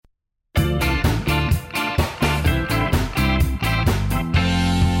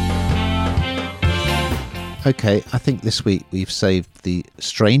Okay, I think this week we've saved the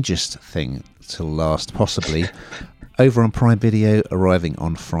strangest thing till last, possibly. Over on Prime Video, arriving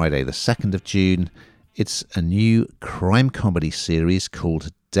on Friday the 2nd of June, it's a new crime comedy series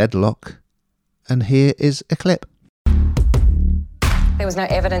called Deadloch. And here is a clip. There was no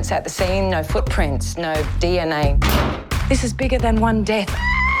evidence at the scene, no footprints, no DNA. This is bigger than one death.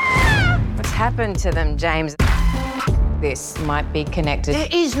 What's happened to them, James? This might be connected. There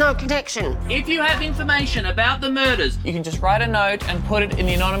is no connection. If you have information about the murders, you can just write a note and put it in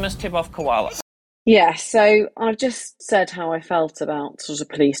the anonymous tip-off koala. Yeah, so I've just said how I felt about sort of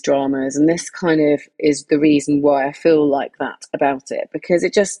police dramas, and this kind of is the reason why I feel like that about it, because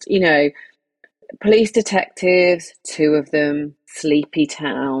it just, police detectives, 2 of them, sleepy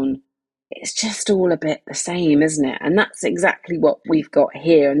town, it's just all a bit the same, isn't it? And that's exactly what we've got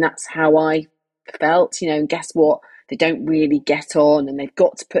here, and that's how I felt, and guess what? They don't really get on, and they've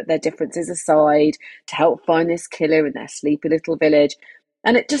got to put their differences aside to help find this killer in their sleepy little village.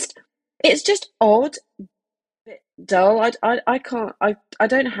 And it's just odd, a bit dull. I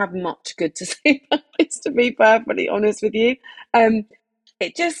don't have much good to say about this, to be perfectly honest with you.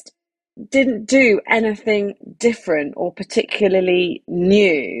 It just didn't do anything different or particularly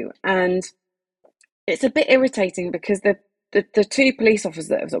new, and it's a bit irritating because the 2 police officers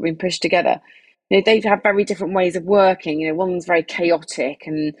that have sort of been pushed together, they've had very different ways of working. One's very chaotic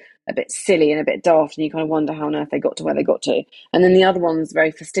and a bit silly and a bit daft, and you kind of wonder how on earth they got to where they got to. And then the other one's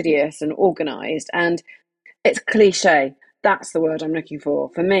very fastidious and organised, and it's cliche. That's the word I'm looking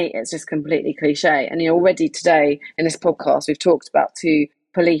for. For me, it's just completely cliche. And already today in this podcast, we've talked about 2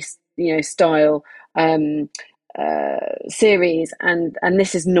 police, style series, and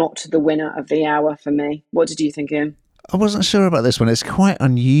this is not the winner of the hour for me. What did you think, Ian? I wasn't sure about this one. It's quite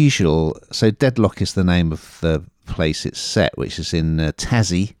unusual. So Deadloch is the name of the place it's set, which is in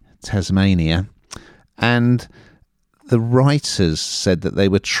Tasmania. And the writers said that they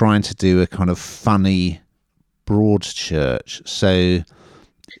were trying to do a kind of funny Broadchurch. So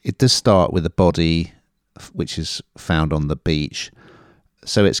it does start with a body which is found on the beach.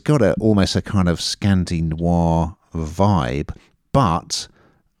 So it's got almost a kind of Scandi noir vibe, but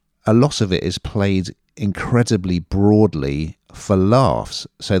a lot of it is played incredibly broadly for laughs.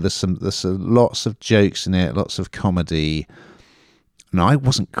 So there's lots of jokes in it, lots of comedy. And I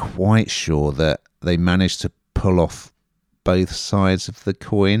wasn't quite sure that they managed to pull off both sides of the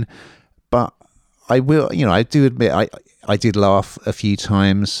coin, but I do admit I did laugh a few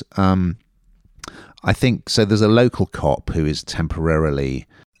times. I think so. There's a local cop who is temporarily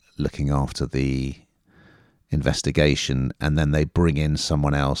looking after the investigation, and then they bring in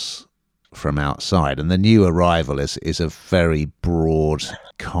someone else from outside. And the new arrival is a very broad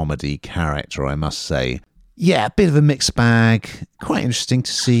comedy character, I must say. Yeah, a bit of a mixed bag. Quite interesting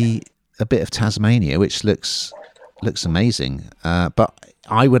to see a bit of Tasmania, which looks amazing. But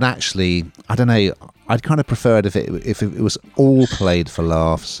I would actually, I don't know, I'd kind of prefer it if it was all played for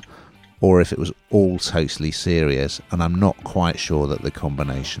laughs, or if it was all totally serious, and I'm not quite sure that the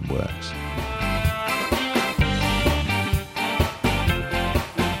combination works.